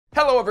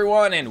Hello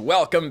everyone and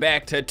welcome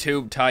back to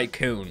Tube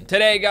Tycoon.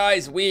 Today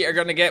guys, we are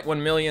gonna get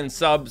 1 million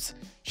subs.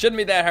 Shouldn't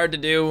be that hard to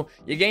do.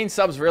 You gain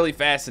subs really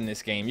fast in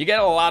this game. You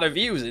get a lot of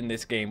views in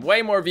this game.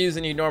 Way more views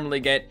than you normally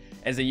get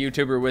as a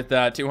YouTuber with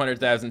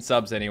 200,000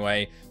 subs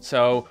anyway.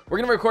 So we're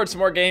gonna record some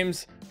more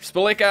games.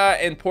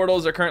 Spelika and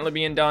Portals are currently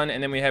being done,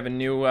 and then we have a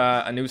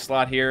new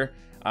slot here.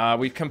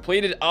 We've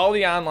completed all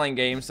the online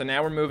games, so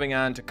now we're moving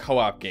on to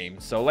co-op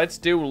games. So let's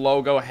do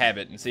Logo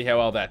Habit and see how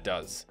well that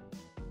does.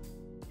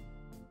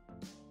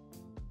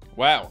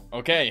 Wow,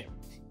 okay.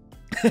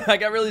 I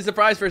got really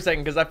surprised for a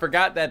second because I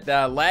forgot that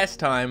last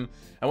time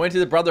I went to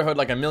the Brotherhood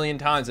like 1,000,000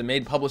 times and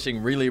made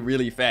publishing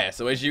really fast.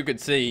 So as you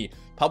could see,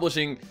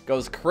 publishing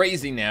goes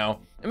crazy now.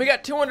 And we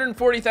got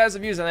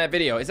 240,000 views on that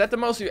video. Is that the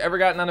most you've ever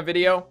gotten on a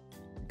video?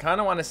 Kind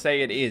of want to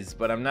say it is,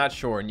 but I'm not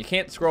sure. And you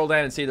can't scroll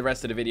down and see the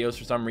rest of the videos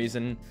for some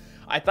reason.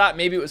 I thought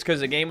maybe it was because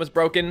the game was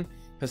broken,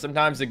 because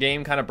sometimes the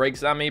game kind of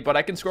breaks on me, but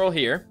I can scroll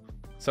here.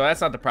 So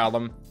that's not the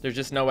problem. There's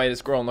just no way to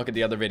scroll and look at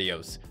the other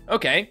videos.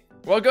 Okay.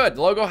 Well, good.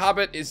 Logo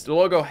Habit is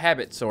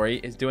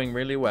doing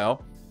really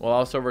well. We'll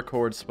also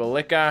record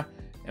Spelika,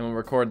 and we'll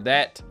record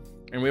that,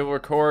 and we will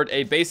record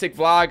a basic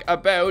vlog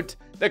about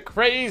the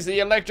crazy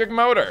electric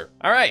motor.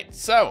 All right,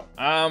 so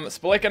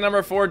Spelika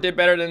number 4 did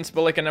better than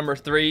Spelika number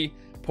 3.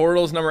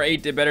 Portals number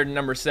 8 did better than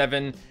number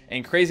 7,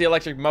 and Crazy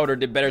Electric Motor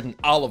did better than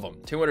all of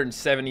them.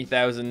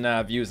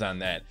 270,000 views on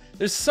that.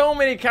 There's so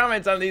many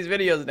comments on these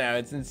videos now.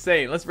 It's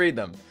insane. Let's read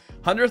them.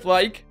 100th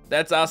like,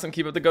 that's awesome,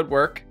 keep up the good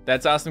work.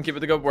 That's awesome, keep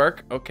up the good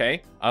work.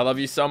 Okay, I love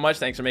you so much,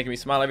 thanks for making me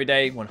smile every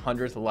day.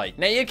 100th like.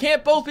 Now you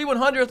can't both be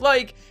 100th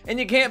like, and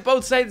you can't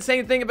both say the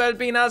same thing about it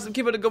being awesome,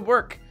 keep up the good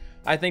work.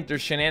 I think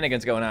there's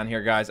shenanigans going on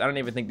here, guys. I don't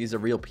even think these are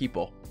real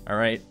people, all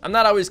right? I'm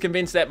not always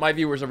convinced that my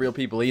viewers are real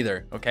people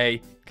either,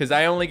 okay? Because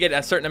I only get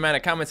a certain amount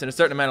of comments and a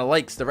certain amount of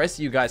likes. The rest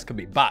of you guys could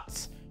be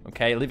bots,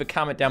 okay? Leave a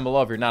comment down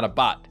below if you're not a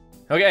bot.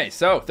 Okay,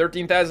 so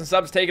 13,000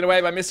 subs taken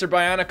away by Mr.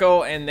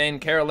 Bionicle, and then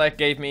Carolette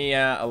gave me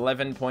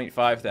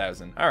 11.5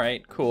 thousand. All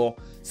right, cool.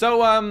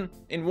 So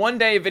in one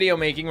day of video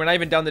making, we're not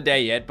even done the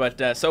day yet,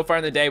 but so far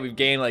in the day we've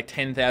gained like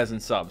 10,000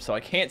 subs. So I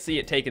can't see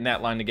it taking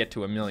that long to get to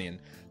 1 million.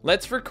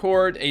 Let's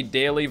record a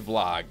daily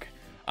vlog.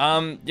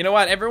 You know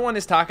what? Everyone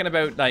is talking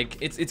about, like,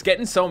 it's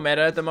getting so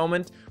meta at the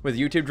moment with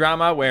YouTube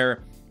drama, where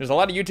there's a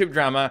lot of YouTube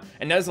drama,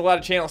 and there's a lot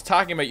of channels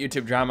talking about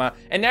YouTube drama,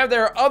 and now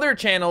there are other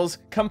channels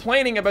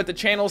complaining about the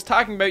channels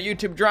talking about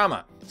YouTube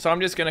drama. So I'm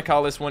just gonna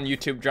call this one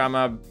YouTube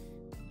drama.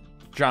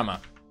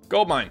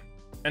 Goldmine.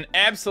 An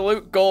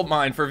absolute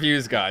goldmine for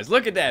views, guys.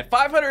 Look at that,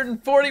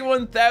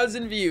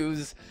 541,000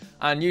 views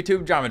on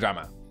YouTube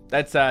drama.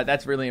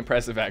 That's really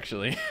impressive,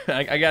 actually.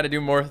 I gotta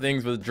do more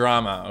things with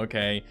drama,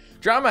 okay?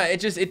 Drama,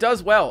 it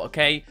does well,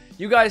 okay?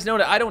 You guys know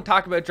that I don't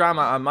talk about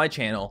drama on my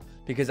channel,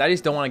 because I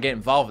just don't want to get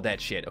involved with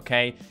that shit,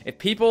 okay? If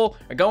people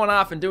are going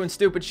off and doing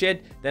stupid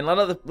shit, then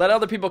let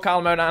other people call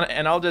them out on it,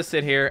 and I'll just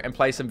sit here and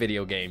play some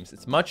video games.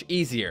 It's much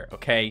easier,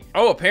 okay?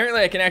 Oh,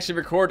 apparently I can actually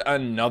record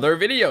another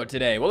video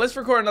today. Well, let's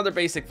record another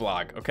basic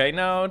vlog, okay?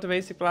 No, the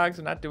basic vlogs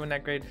are not doing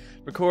that great.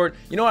 Record,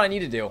 you know what I need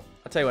to do?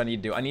 I'll tell you what I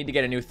need to do. I need to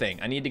get a new thing.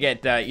 I need to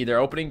get either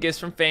opening gifts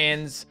from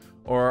fans,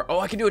 or, oh,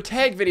 I can do a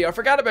tag video. I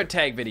forgot about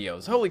tag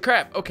videos. Holy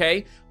crap,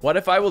 okay. What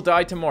if I will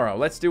die tomorrow?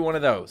 Let's do one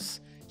of those.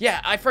 Yeah,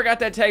 I forgot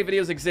that tag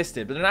videos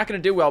existed, but they're not going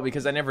to do well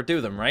because I never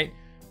do them, right?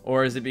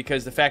 Or is it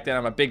because the fact that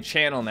I'm a big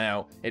channel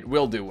now, it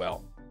will do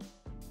well?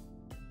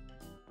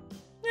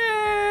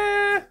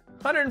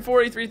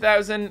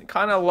 143,000,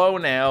 kind of low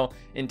now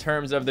in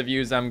terms of the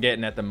views I'm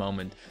getting at the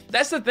moment.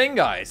 That's the thing,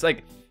 guys.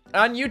 Like,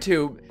 on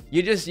YouTube,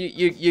 you just,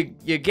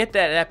 you get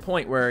that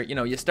point where, you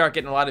know, you start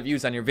getting a lot of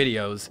views on your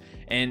videos,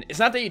 and it's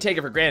not that you take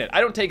it for granted.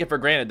 I don't take it for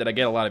granted that I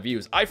get a lot of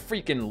views. I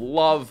freaking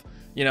love,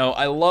 you know,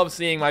 I love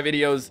seeing my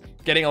videos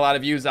getting a lot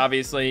of views,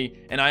 obviously,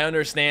 and I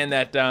understand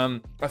that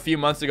a few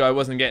months ago I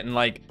wasn't getting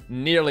like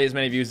nearly as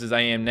many views as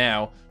I am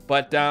now,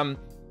 but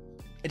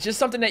it's just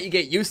something that you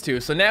get used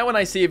to. So now when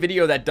I see a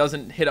video that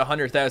doesn't hit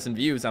 100,000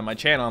 views on my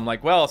channel, I'm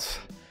like, well,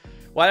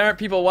 why aren't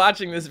people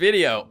watching this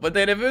video? But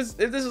then if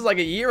this was like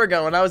a year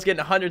ago and I was getting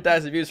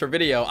 100,000 views for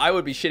video, I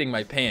would be shitting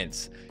my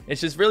pants. It's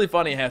just really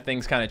funny how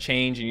things kind of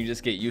change and you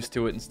just get used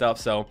to it and stuff.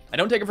 So I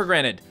don't take it for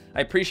granted.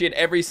 I appreciate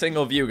every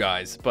single view,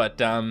 guys,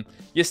 but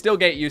you still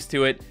get used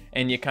to it,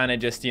 and you kind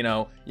of just, you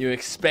know, you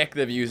expect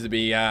the views to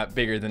be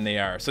bigger than they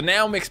are. So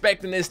now I'm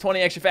expecting this 20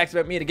 extra facts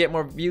about me to get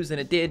more views than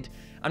it did.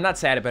 I'm not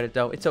sad about it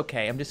though. It's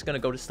okay. I'm just gonna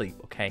go to sleep,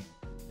 okay?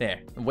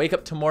 There. And wake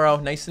up tomorrow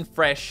nice and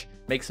fresh,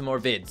 make some more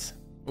vids.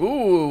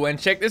 Ooh, and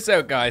check this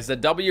out, guys. The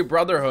W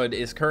Brotherhood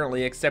is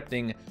currently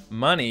accepting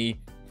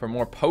money for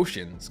more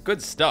potions.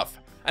 Good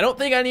stuff. I don't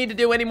think I need to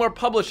do any more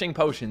publishing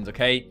potions,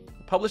 okay?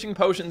 Publishing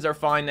potions are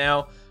fine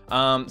now.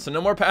 So no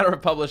more powder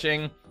of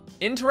publishing.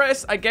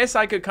 Interest, I guess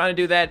I could kind of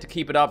do that to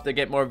keep it up, to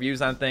get more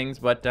views on things,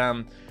 but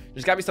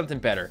there's gotta be something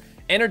better.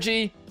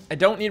 Energy, I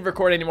don't need to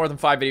record any more than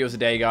 5 videos a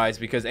day, guys,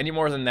 because any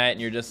more than that,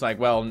 and you're just like,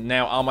 well,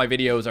 now all my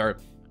videos are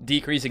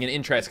decreasing in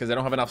interest because I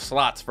don't have enough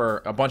slots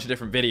for a bunch of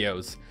different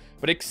videos.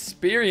 But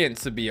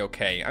experience would be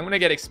okay. I'm gonna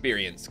get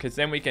experience, because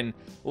then we can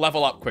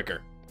level up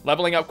quicker.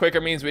 Leveling up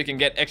quicker means we can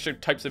get extra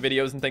types of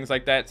videos and things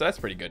like that, so that's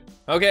pretty good.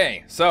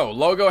 Okay, so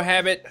Logo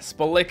Habit,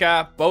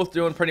 Spalika, both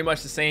doing pretty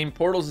much the same.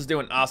 Portals is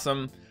doing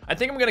awesome. I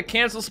think I'm gonna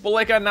cancel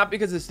Spalika, not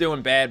because it's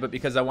doing bad, but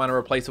because I want to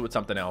replace it with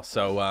something else.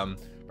 So,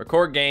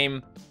 record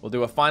game, we'll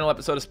do a final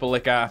episode of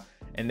Spalika,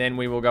 and then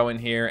we will go in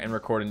here and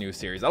record a new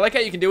series. I like how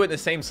you can do it in the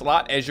same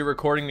slot as you're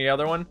recording the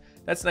other one.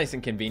 That's nice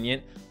and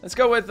convenient. Let's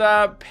go with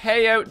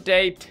Payout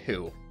Day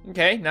 2.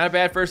 Okay, not a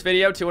bad first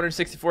video,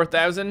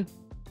 264,000.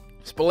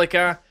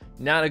 Spalika,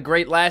 not a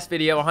great last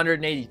video,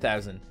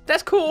 180,000.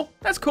 That's cool.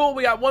 That's cool.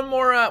 We got one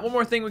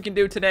more thing we can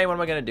do today. What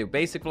am I gonna do?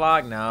 Basic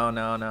vlog?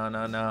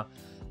 No.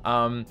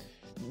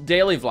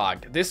 Daily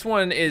vlog. This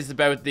one is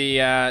about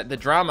the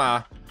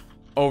drama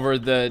over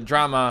the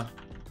drama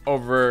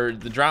over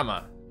the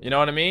drama. You know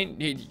what I mean?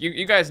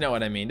 You guys know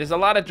what I mean. There's a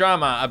lot of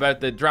drama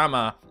about the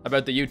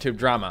YouTube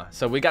drama.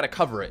 So we gotta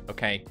cover it,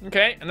 okay?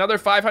 Okay, another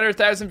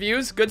 500,000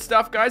 views. Good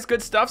stuff, guys,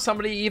 good stuff.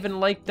 Somebody even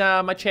liked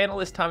my channel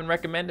this time and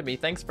recommended me.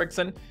 Thanks,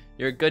 Frickson.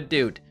 You're a good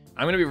dude.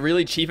 I'm gonna be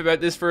really cheap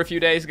about this for a few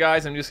days,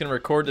 guys. I'm just gonna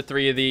record the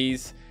 3 of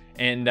these,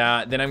 and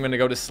then I'm gonna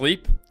go to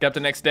sleep. Get up the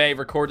next day,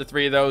 record the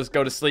 3 of those,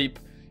 go to sleep.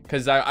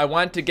 Because I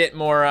want to get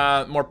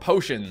more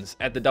potions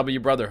at the W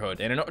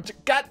Brotherhood. And I know,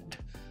 God...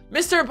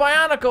 Mr.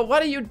 Bionicle,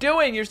 what are you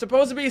doing? You're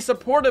supposed to be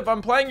supportive.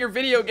 I'm playing your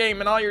video game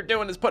and all you're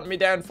doing is putting me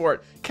down for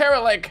it.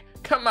 Karalik,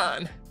 come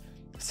on.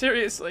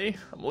 Seriously,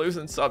 I'm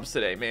losing subs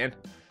today, man.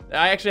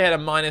 I actually had a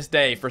minus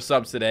day for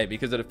subs today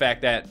because of the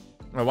fact that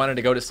I wanted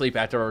to go to sleep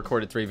after I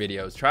recorded 3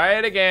 videos. Try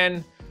it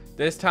again.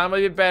 This time will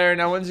be better.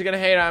 No one's gonna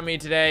hate on me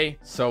today.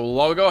 So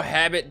Logo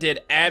Habit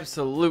did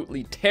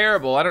absolutely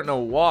terrible. I don't know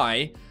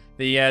why.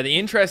 The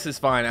interest is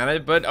fine on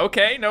it, but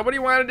okay. Nobody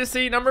wanted to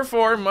see number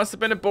 4. Must have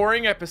been a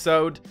boring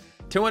episode.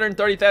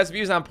 230,000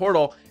 views on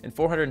Portal and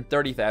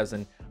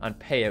 430,000 on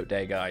Payout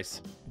Day,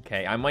 guys.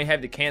 Okay, I might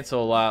have to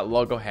cancel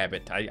Logo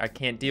Habit. I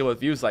can't deal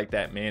with views like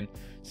that, man.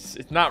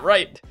 It's not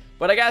right.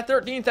 But I got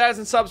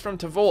 13,000 subs from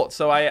Tavolt,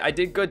 so I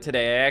did good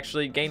today. I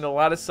actually gained a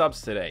lot of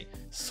subs today.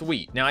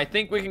 Sweet. Now I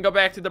think we can go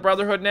back to the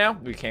Brotherhood now.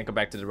 We can't go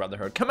back to the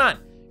Brotherhood. Come on.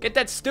 Get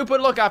that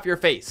stupid look off your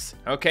face.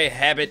 Okay,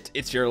 Habit,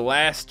 it's your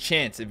last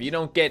chance. If you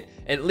don't get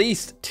at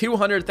least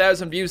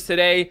 200,000 views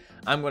today,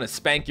 I'm gonna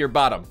spank your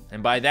bottom.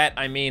 And by that,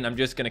 I mean I'm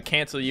just gonna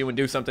cancel you and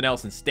do something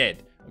else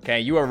instead. Okay,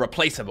 you are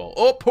replaceable.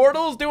 Oh,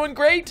 Portal's doing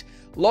great.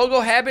 Logo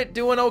Habit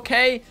doing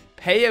okay.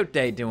 Payout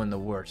Day doing the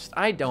worst.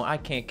 I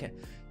can't.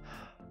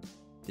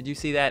 Did you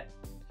see that?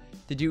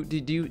 Did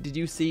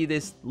you see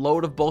this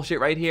load of bullshit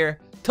right here?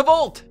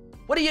 Tavolt!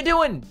 What are you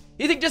doing?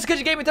 You think just because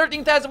you gave me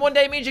 13,000 one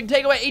day means you can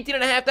take away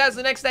 18,500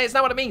 the next day? It's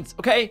not what it means,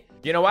 okay?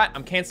 You know what?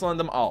 I'm canceling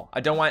them all. I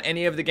don't want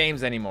any of the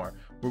games anymore.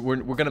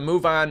 We're gonna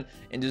move on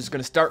and just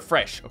gonna start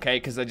fresh, okay?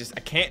 Because I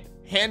can't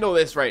handle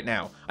this right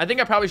now. I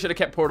think I probably should have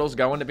kept Portals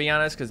going, to be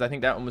honest, because I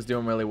think that one was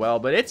doing really well,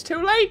 but it's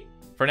too late.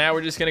 For now,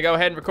 we're just gonna go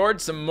ahead and record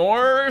some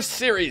more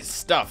series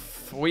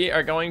stuff. We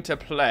are going to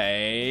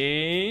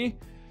play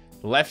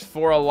Left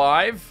 4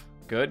 Alive.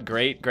 Good,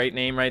 great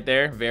name right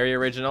there. Very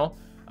original.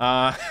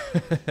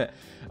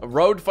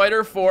 Road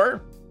Fighter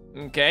 4,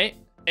 okay,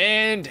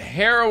 and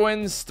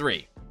Heroines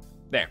 3.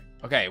 There,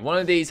 okay, one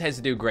of these has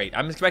to do great.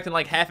 I'm expecting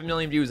like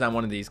 500,000 views on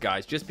one of these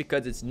guys just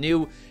because it's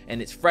new and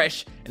it's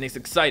fresh and it's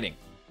exciting.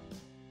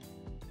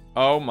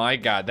 Oh my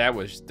god, that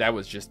was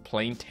just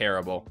plain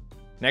terrible.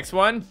 Next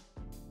one.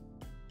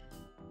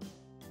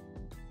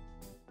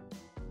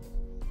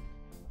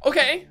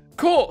 Okay,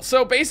 cool.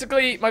 So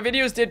basically, my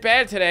videos did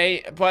bad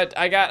today, but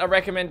I got a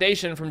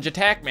recommendation from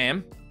Jatak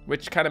Man,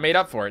 which kind of made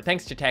up for it.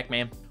 Thanks, Jatak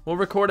Man. We'll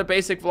record a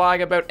basic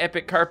vlog about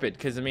Epic Carpet,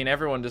 because, I mean,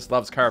 everyone just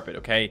loves carpet,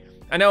 okay?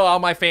 I know all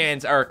my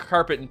fans are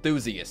carpet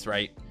enthusiasts,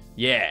 right?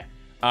 Yeah.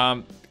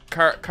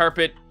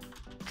 Carpet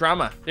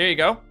drama. There you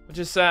go.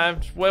 Just,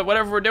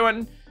 whatever we're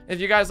doing, if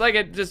you guys like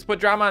it, just put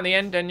drama on the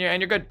end, and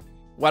you're good.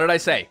 What did I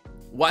say?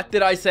 What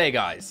did I say,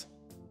 guys?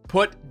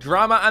 Put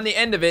drama on the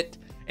end of it,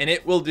 and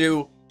it will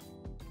do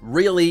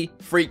really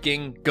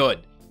freaking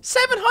good.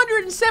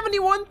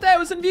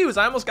 771,000 views.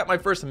 I almost got my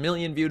first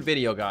million viewed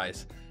video,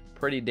 guys.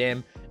 Pretty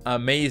damn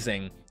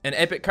amazing. And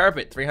Epic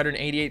Carpet,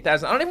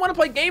 388,000. I don't even want to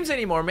play games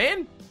anymore,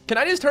 man. Can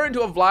I just turn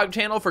into a vlog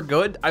channel for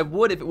good? I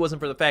would if it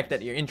wasn't for the fact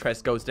that your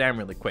interest goes down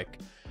really quick.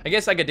 I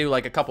guess I could do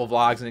like a couple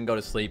vlogs and then go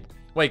to sleep.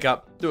 Wake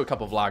up, do a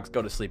couple vlogs,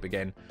 go to sleep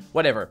again.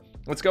 Whatever.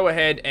 Let's go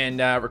ahead and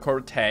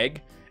record a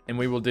tag. And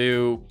we will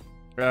do...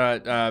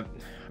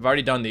 I've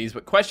already done these,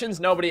 but questions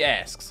nobody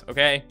asks,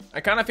 okay?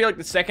 I kind of feel like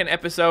the second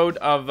episode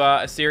of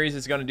a series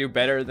is going to do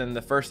better than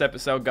the first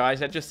episode, guys.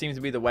 That just seems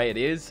to be the way it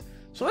is.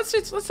 So let's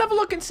have a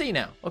look and see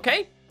now,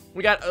 okay?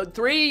 We got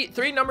three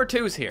number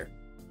 2s here.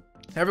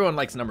 Everyone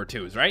likes number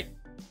 2s, right?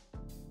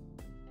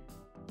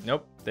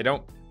 Nope, they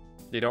don't.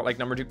 They don't like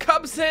number 2.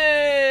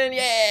 Cubson!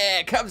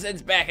 Yeah,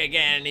 Cubson's back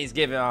again. He's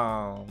giving...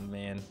 Oh,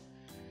 man.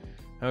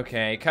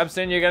 Okay,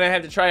 Cubson, you're going to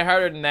have to try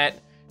harder than that.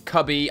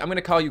 Cubby, I'm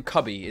gonna call you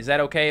Cubby. Is that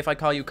okay if I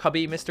call you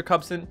Cubby, Mr.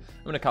 Cubson?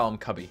 I'm gonna call him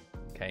Cubby.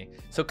 Okay.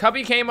 So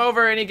Cubby came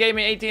over and he gave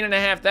me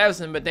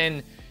 18,500, but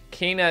then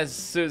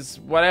Keena's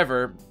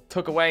whatever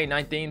took away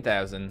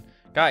 19,000.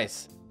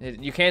 Guys,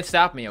 You can't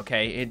stop me,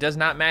 okay? It does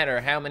not matter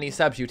how many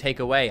subs you take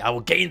away. I will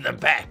gain them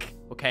back,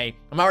 okay?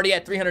 I'm already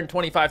at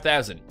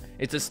 325,000.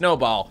 It's a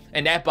snowball,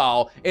 and that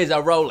ball is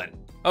a rolling.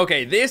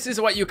 Okay, this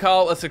is what you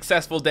call a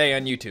successful day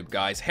on YouTube,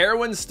 guys.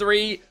 Heroines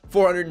 3,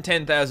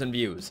 410,000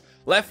 views.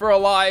 Left 4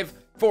 Alive,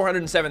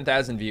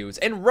 407,000 views.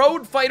 And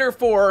Road Fighter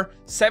 4,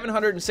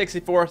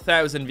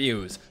 764,000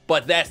 views.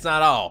 But that's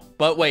not all.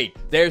 But wait,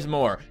 there's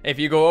more. If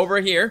you go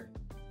over here,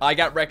 I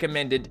got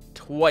recommended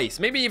twice,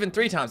 maybe even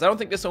 3 times. I don't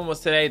think this one was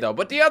today though,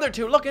 but the other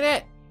 2, look at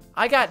it.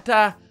 I got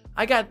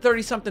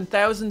 30-something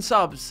thousand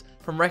subs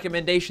from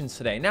recommendations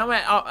today. Now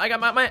I got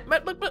my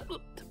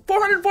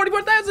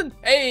 444,000.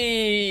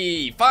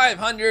 Hey,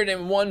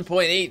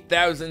 501.8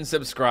 thousand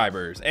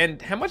subscribers.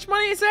 And how much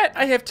money is that?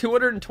 I have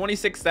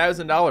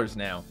 $226,000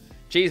 now.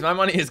 Jeez, my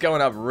money is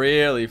going up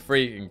really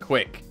freaking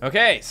quick.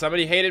 Okay,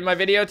 somebody hated my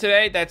video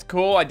today. That's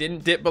cool. I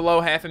didn't dip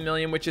below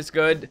 500,000, which is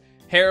good.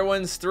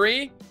 Heroines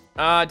 3.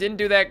 Didn't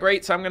do that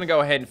great, so I'm gonna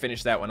go ahead and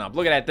finish that one up.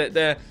 Look at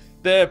that,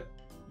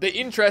 the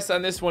interest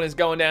on this one is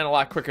going down a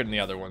lot quicker than the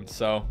other one,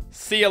 so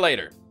see you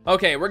later.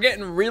 Okay, we're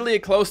getting really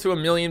close to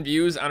 1 million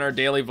views on our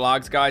daily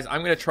vlogs, guys.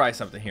 I'm gonna try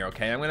something here,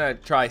 okay? I'm gonna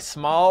try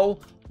small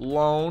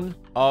loan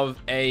of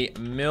 1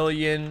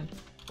 million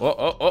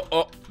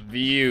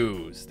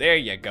views. There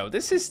you go.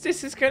 This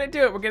is gonna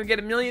do it. We're gonna get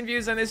 1 million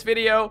views on this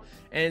video,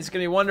 and it's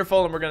gonna be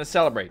wonderful, and we're gonna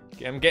celebrate.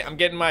 I'm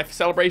getting my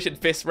celebration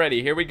fist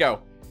ready. Here we go.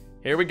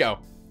 Here we go.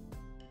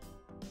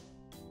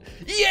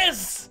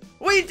 Yes!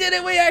 We did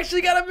it! We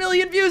actually got 1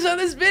 million views on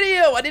this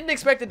video! I didn't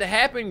expect it to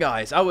happen,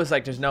 guys. I was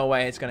like, there's no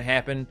way it's gonna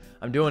happen.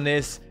 I'm doing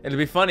this. It'll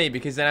be funny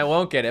because then I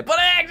won't get it. But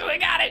I actually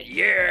got it!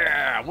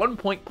 Yeah!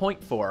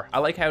 1.4. I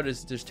like how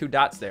there's 2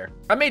 dots there.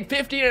 I made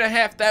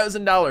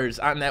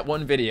 $15,500 on that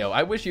one video.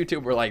 I wish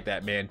YouTube were like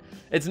that, man.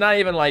 It's not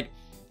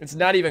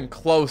even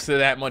close to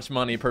that much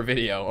money per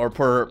video or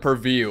per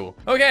view.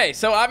 Okay,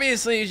 so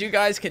obviously, as you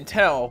guys can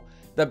tell,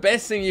 the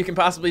best thing you can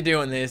possibly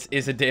do in this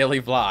is a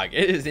daily vlog.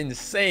 It is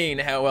insane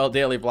how well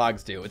daily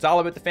vlogs do. It's all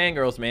about the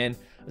fangirls, man.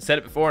 I said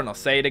it before and I'll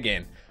say it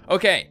again.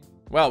 Okay,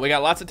 well, we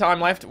got lots of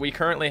time left. We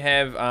currently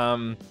have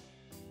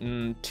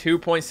 2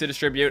 points to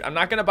distribute. I'm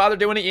not gonna bother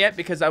doing it yet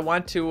because I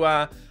want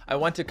to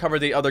cover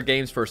the other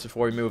games first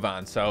before we move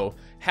on. So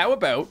how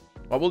about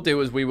what we'll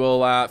do is we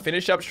will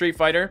finish up Street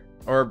Fighter,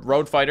 or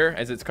Road Fighter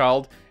as it's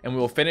called, and we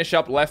will finish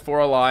up Left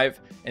 4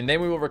 Alive, and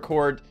then we will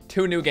record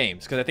 2 new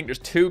games because I think there's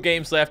 2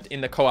 games left in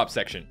the co-op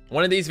section.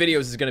 One of these videos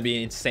is going to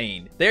be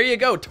insane. There you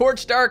go.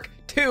 Torch Dark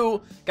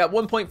 2 got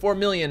 1.4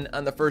 million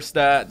on the first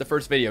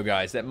video,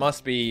 guys. That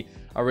must be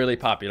a really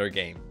popular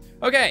game.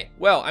 Okay,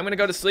 well, I'm gonna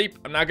go to sleep.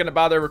 I'm not gonna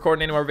bother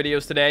recording any more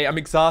videos today. I'm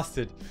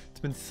exhausted. It's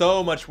been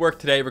so much work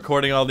today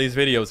recording all these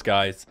videos,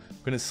 guys. I'm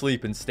gonna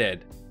sleep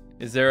instead.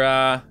 Is there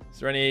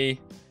any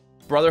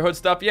Brotherhood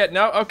stuff yet?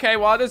 No? Okay,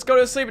 well, I'll just go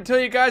to sleep until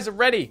you guys are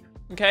ready,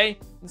 okay?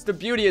 It's the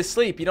beauty of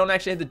sleep. You don't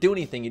actually have to do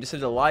anything. You just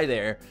have to lie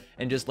there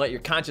and just let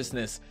your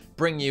consciousness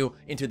bring you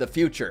into the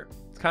future.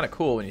 It's kind of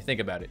cool when you think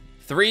about it.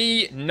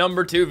 3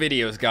 number 2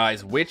 videos,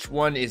 guys. Which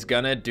one is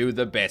gonna do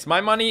the best?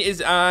 My money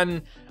is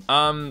on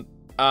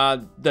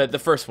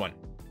the first one.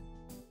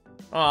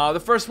 Aw, the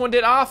first one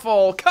did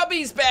awful.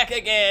 Cubby's back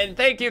again.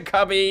 Thank you,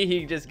 Cubby.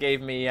 He just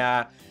gave me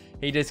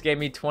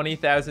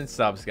 20,000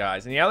 subs,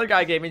 guys. And the other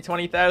guy gave me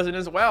 20,000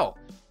 as well.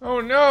 Oh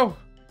no.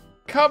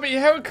 Cubby,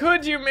 how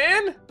could you,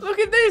 man? Look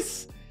at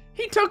this.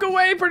 He took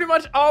away pretty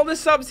much all the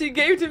subs he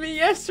gave to me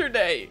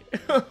yesterday.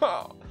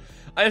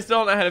 I still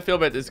don't know how to feel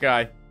about this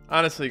guy.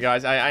 Honestly,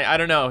 guys, I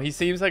don't know. He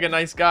seems like a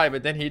nice guy,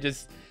 but then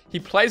he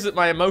plays with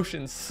my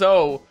emotions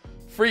so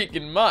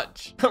freaking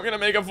much. I'm gonna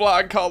make a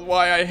vlog called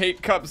Why I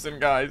Hate Cubson,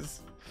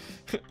 guys.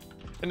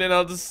 And then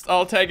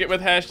I'll tag it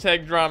with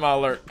hashtag drama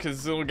alert,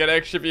 because we'll get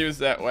extra views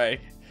that way.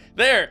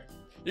 There!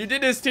 You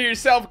did this to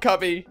yourself,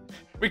 Cubby.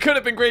 We could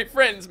have been great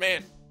friends,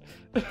 man.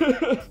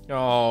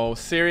 Oh,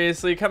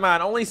 seriously? Come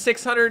on, only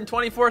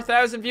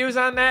 624,000 views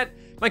on that?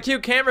 My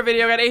cute camera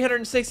video got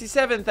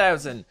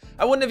 867,000.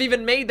 I wouldn't have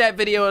even made that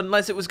video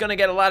unless it was gonna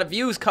get a lot of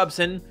views,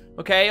 Cubson.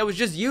 Okay, I was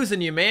just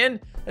using you, man.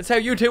 That's how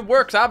YouTube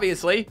works,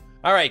 obviously.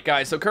 Alright,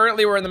 guys, so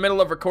currently we're in the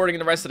middle of recording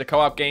the rest of the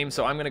co-op game,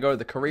 so I'm gonna go to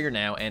the career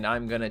now, and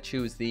I'm gonna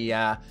choose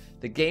the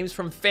games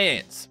from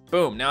fans.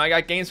 Boom, now I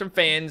got games from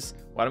fans.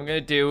 What I'm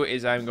gonna do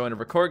is I'm going to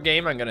record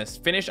game, I'm gonna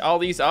finish all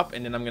these up,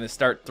 and then I'm gonna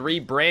start 3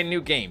 brand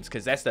new games,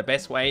 because that's the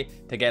best way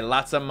to get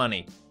lots of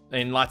money,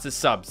 and lots of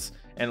subs,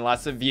 and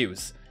lots of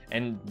views,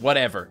 and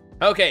whatever.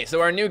 Okay, so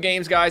our new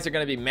games, guys, are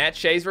gonna be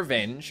MattShea's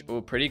Revenge.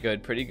 Oh, pretty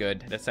good, pretty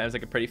good. That sounds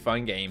like a pretty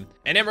fun game.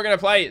 And then we're gonna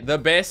play The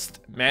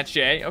Best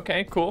MattShea.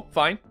 Okay, cool,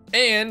 fine.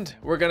 And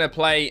we're gonna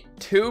play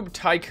Tube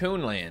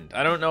Tycoon Land.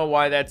 I don't know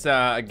why that's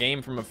a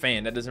game from a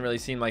fan. That doesn't really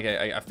seem like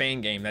a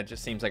fan game. That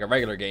just seems like a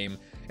regular game.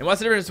 And what's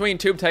the difference between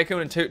Tube Tycoon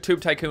and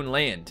Tube Tycoon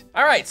Land?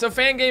 All right, so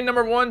fan game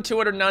number 1,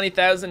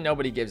 290,000.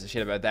 Nobody gives a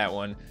shit about that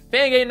one.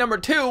 Fan game number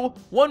 2,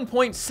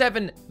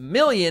 1.7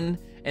 million.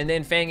 And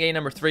then fan game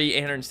number 3,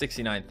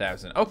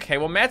 869,000. Okay,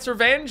 well,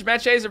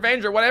 MattShea's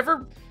Revenge, or whatever.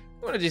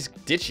 I'm gonna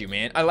just ditch you,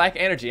 man. I lack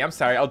energy. I'm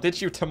sorry. I'll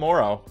ditch you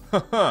tomorrow.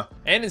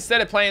 And instead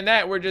of playing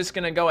that, we're just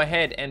gonna go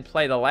ahead and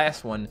play the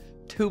last one,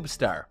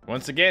 TubeStar.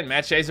 Once again,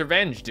 MattShea's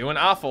Revenge doing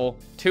awful.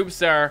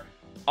 TubeStar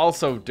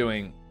also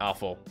doing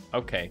awful.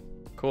 Okay,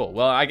 cool.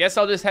 Well, I guess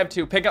I'll just have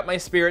to pick up my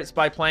spirits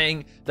by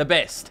playing the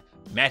best,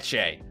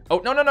 MattShea. Oh,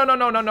 no.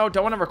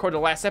 Don't want to record the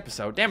last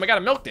episode. Damn, I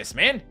gotta milk this,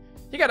 man.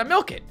 You gotta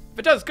milk it. If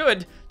it does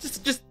good,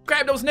 just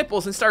grab those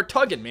nipples and start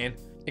tugging, man.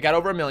 It got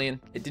over 1 million.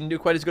 It didn't do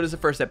quite as good as the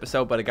first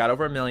episode, but it got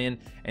over 1 million,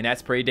 and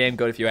that's pretty damn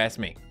good if you ask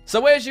me.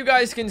 So as you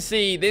guys can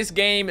see, this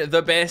game,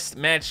 the best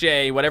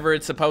MattShea, whatever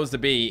it's supposed to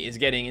be, is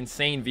getting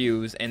insane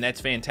views, and that's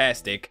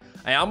fantastic.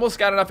 I almost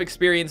got enough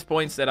experience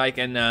points that I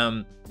can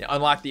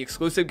unlock the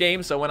exclusive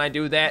game, so when I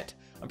do that,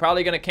 I'm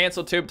probably going to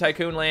cancel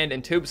Tycoon Land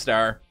and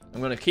TubeStar.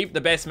 I'm going to keep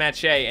the best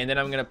MattShea, and then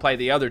I'm going to play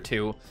the other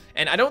two.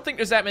 And I don't think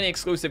there's that many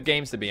exclusive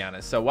games, to be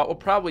honest. So what we'll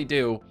probably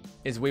do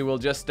is we will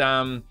just,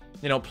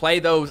 you know, play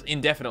those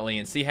indefinitely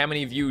and see how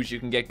many views you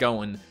can get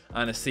going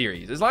on a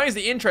series. As long as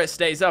the interest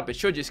stays up, it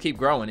should just keep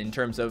growing in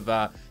terms of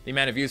the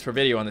amount of views per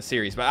video on the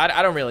series. But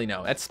I don't really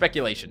know. That's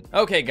speculation.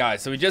 Okay,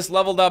 guys, so we just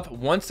leveled up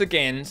once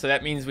again. So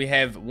that means we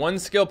have 1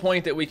 skill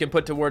point that we can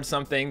put towards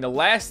something. The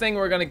last thing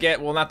we're going to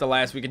get, well, not the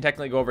last. We can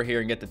technically go over here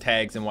and get the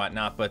tags and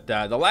whatnot. But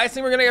the last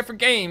thing we're going to get for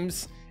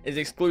games is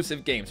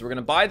exclusive games. We're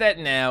gonna buy that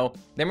now,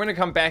 then we're gonna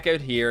come back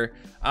out here.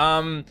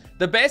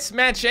 The best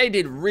MattShea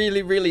did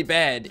really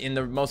bad in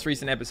the most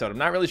recent episode. I'm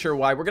not really sure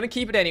why. We're gonna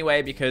keep it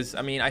anyway because,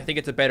 I mean, I think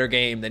it's a better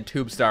game than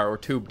TubeStar or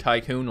Tube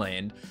Tycoon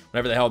Land,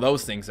 whatever the hell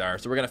those things are.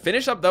 So we're gonna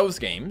finish up those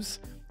games,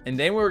 and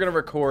then we're gonna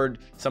record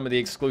some of the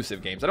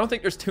exclusive games. I don't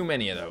think there's too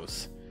many of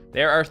those.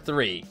 There are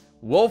 3.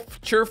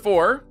 Wolfture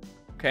 4,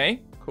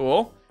 okay,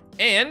 cool,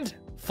 and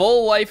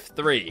Full Life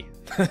 3,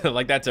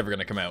 like that's ever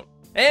gonna come out.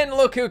 And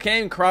look who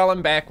came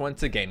crawling back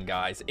once again,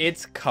 guys.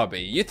 It's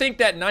Cubby. You think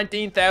that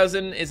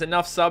 19,000 is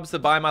enough subs to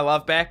buy my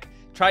love back?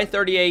 Try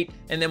 38,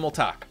 and then we'll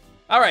talk.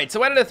 Alright,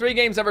 so out of the 3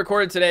 games I've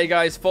recorded today,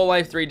 guys, Full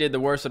Life 3 did the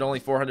worst at only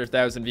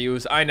 400,000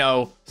 views. I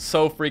know,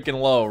 so freaking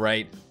low,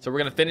 right? So we're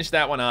gonna finish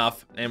that one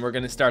off, and we're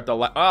gonna start the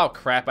oh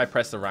crap, I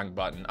pressed the wrong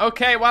button.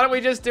 Okay, why don't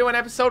we just do an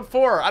episode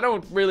 4? I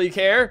don't really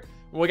care.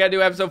 We gotta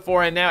do episode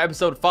 4 and now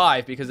episode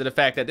 5 because of the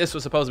fact that this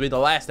was supposed to be the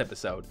last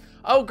episode.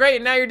 Oh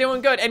great, now you're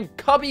doing good. And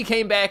Cubby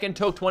came back and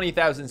took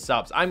 20,000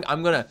 subs.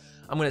 I'm gonna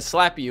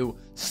slap you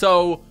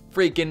so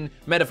freaking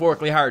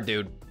metaphorically hard,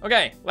 dude.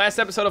 Okay, last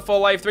episode of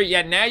Full Life 3.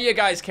 Yeah, now you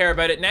guys care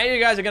about it. Now you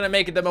guys are gonna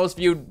make it the most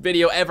viewed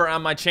video ever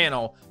on my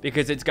channel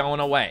because it's going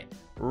away.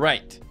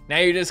 Right. Now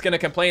you're just gonna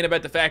complain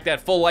about the fact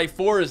that Full Life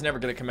 4 is never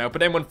gonna come out, but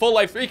then when Full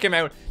Life 3 came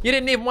out, you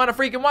didn't even want to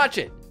freaking watch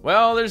it.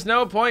 Well, there's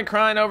no point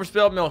crying over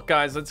spilled milk,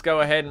 guys. Let's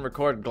go ahead and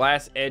record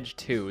Glass Edge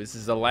 2. This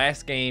is the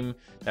last game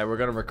that we're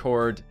gonna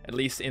record, at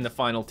least in the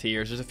final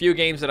tiers. There's a few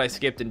games that I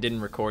skipped and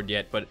didn't record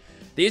yet, but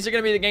these are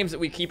gonna be the games that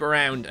we keep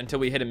around until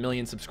we hit 1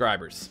 million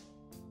subscribers.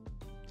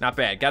 Not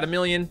bad. Got 1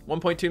 million,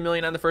 1.2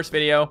 million on the first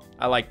video.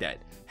 I like that.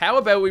 How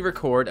about we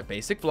record a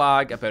basic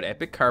vlog about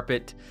Epic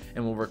Carpet,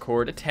 and we'll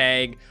record a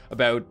tag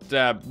about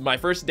my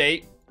first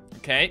date.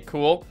 Okay,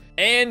 cool.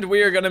 And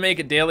we are gonna make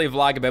a daily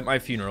vlog about my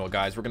funeral,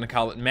 guys. We're gonna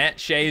call it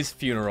MattShea's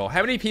Funeral.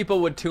 How many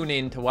people would tune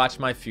in to watch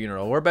my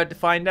funeral? We're about to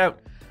find out.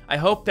 I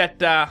hope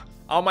that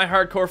all my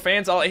hardcore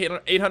fans, all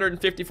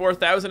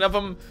 854,000 of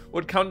them,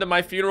 would come to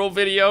my funeral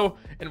video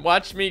and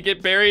watch me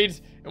get buried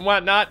and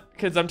whatnot,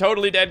 because I'm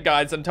totally dead,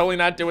 guys. I'm totally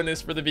not doing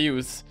this for the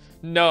views.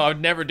 No, I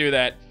would never do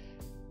that.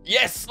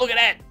 Yes, look at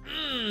that.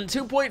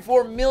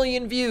 2.4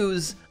 million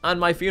views on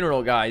my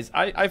funeral, guys.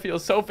 I feel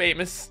so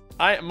famous.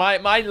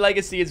 My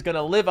legacy is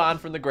gonna live on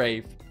from the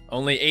grave.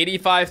 Only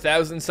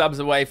 85,000 subs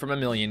away from 1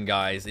 million,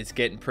 guys. It's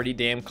getting pretty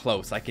damn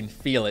close. I can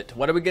feel it.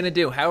 What are we gonna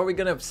do? How are we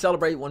gonna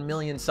celebrate 1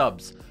 million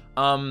subs?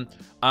 We're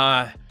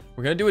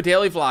gonna do a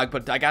daily vlog,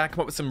 but I gotta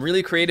come up with some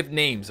really creative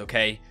names,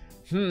 okay?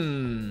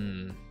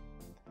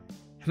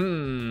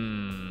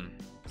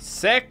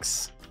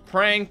 Sex,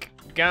 prank,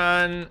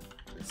 gun,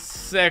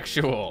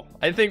 sexual.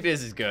 I think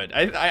this is good.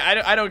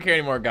 I don't care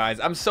anymore, guys.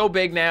 I'm so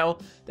big now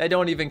that I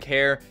don't even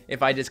care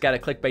if I just gotta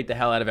clickbait the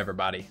hell out of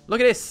everybody.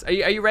 Look at this. Are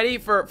you ready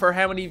for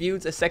how many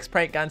views a sex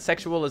prank gone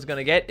sexual is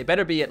gonna get? It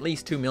better be at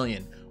least 2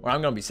 million or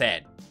I'm gonna be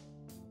sad.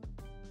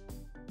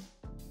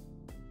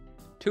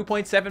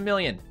 2.7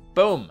 million.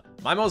 Boom.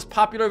 My most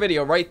popular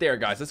video right there,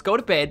 guys. Let's go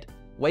to bed,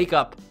 wake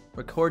up,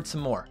 record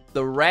some more.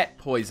 The rat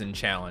poison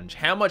challenge.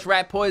 How much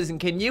rat poison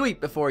can you eat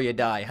before you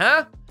die,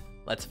 huh?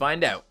 Let's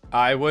find out.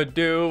 I would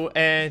do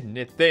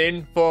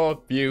anything for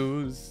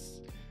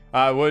views.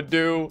 I would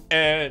do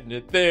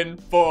anything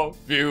for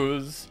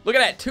views. Look at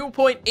that,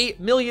 2.8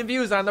 million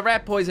views on the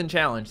rat poison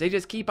challenge. They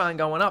just keep on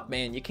going up,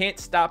 man. You can't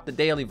stop the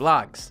daily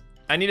vlogs.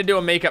 I need to do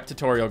a makeup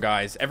tutorial,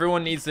 guys.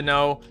 Everyone needs to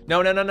know.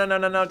 No.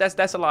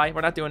 That's a lie.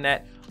 We're not doing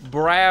that.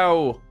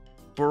 Brow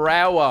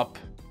up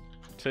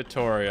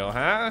tutorial,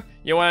 huh?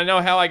 You want to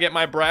know how I get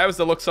my brows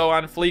to look so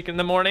on fleek in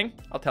the morning?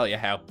 I'll tell you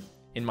how.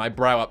 In my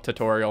brow up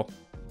tutorial.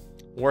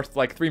 Worth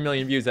like 3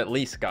 million views at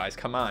least, guys.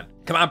 Come on.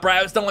 Come on,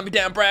 brows. Don't let me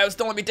down, brows.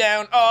 Don't let me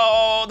down.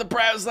 Oh, the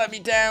brows let me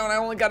down. I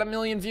only got 1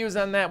 million views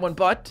on that one.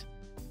 But,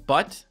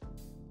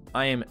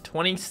 I am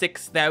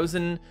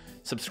 26,000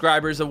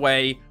 subscribers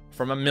away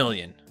from 1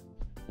 million.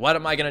 What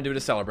am I gonna do to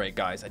celebrate,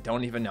 guys? I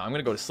don't even know. I'm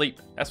gonna go to sleep.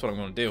 That's what I'm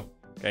gonna do,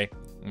 okay?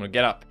 I'm gonna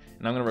get up,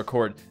 and I'm gonna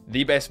record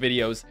the best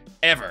videos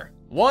ever.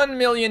 1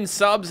 million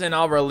subs, and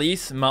I'll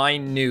release my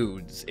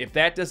nudes. If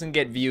that doesn't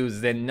get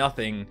views, then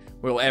nothing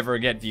will ever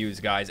get views,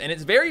 guys. And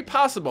it's very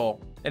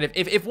possible, and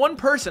if one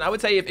person, I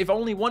would say if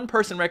only one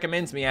person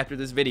recommends me after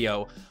this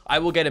video, I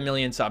will get 1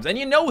 million subs. And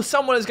you know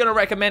someone is gonna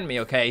recommend me,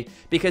 okay?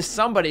 Because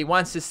somebody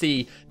wants to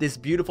see this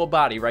beautiful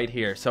body right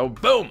here. So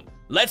boom,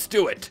 let's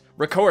do it.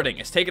 Recording,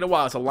 it's taking a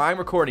while. It's a live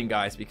recording,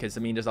 guys, because I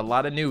mean, there's a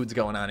lot of nudes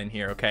going on in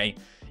here, okay?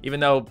 Even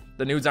though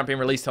the nudes aren't being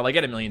released till I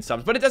get 1 million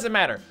subs, but it doesn't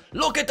matter.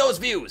 Look at those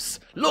views.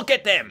 Look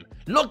at them.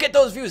 Look at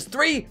those views.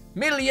 3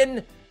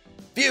 million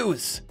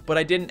views. But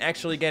I didn't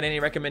actually get any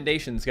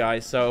recommendations,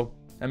 guys. So,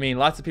 I mean,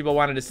 lots of people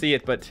wanted to see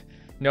it, but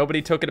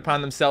nobody took it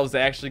upon themselves to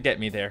actually get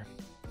me there.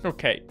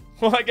 Okay.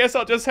 Well, I guess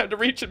I'll just have to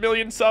reach 1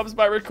 million subs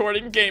by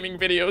recording gaming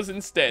videos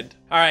instead.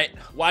 All right,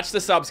 watch the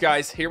subs,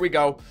 guys. Here we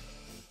go.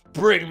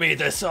 Bring me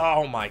this.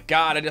 Oh my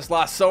God, I just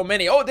lost so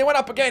many. Oh, they went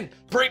up again.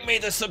 Bring me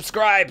the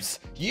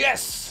subscribes.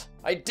 Yes.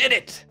 I did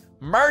it!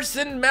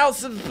 Merson,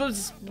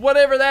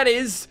 whatever that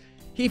is,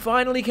 he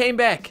finally came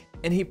back,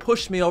 and he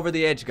pushed me over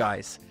the edge,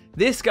 guys.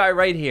 This guy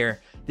right here,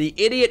 the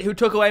idiot who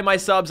took away my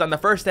subs on the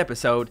first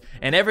episode,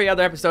 and every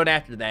other episode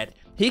after that,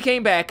 he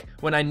came back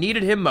when I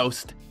needed him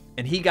most,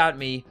 and he got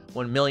me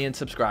 1 million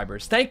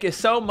subscribers. Thank you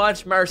so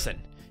much,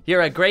 Merson.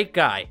 You're a great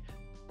guy.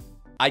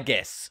 I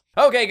guess.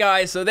 Okay,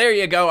 guys, so there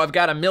you go. I've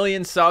got 1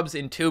 million subs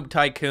in Tube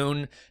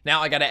Tycoon.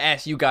 Now I gotta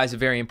ask you guys a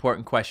very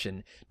important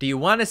question. Do you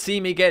want to see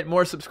me get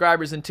more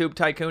subscribers in Tube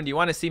Tycoon? Do you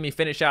want to see me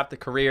finish out the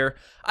career?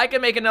 I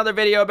can make another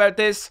video about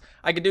this.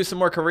 I can do some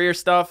more career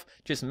stuff,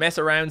 just mess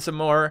around some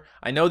more.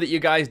 I know that you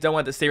guys don't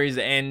want the series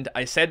to end.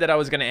 I said that I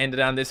was gonna end it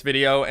on this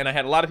video, and I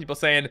had a lot of people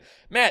saying,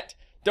 Matt,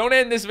 don't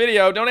end this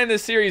video, don't end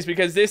this series,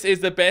 because this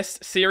is the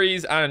best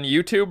series on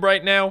YouTube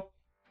right now.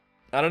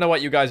 I don't know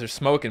what you guys are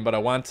smoking, but I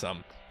want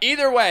some.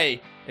 Either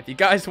way, if you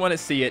guys want to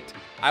see it,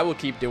 I will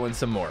keep doing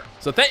some more.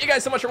 So thank you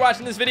guys so much for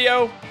watching this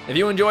video. If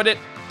you enjoyed it,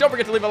 don't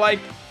forget to leave a like,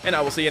 and I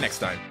will see you next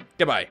time.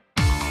 Goodbye.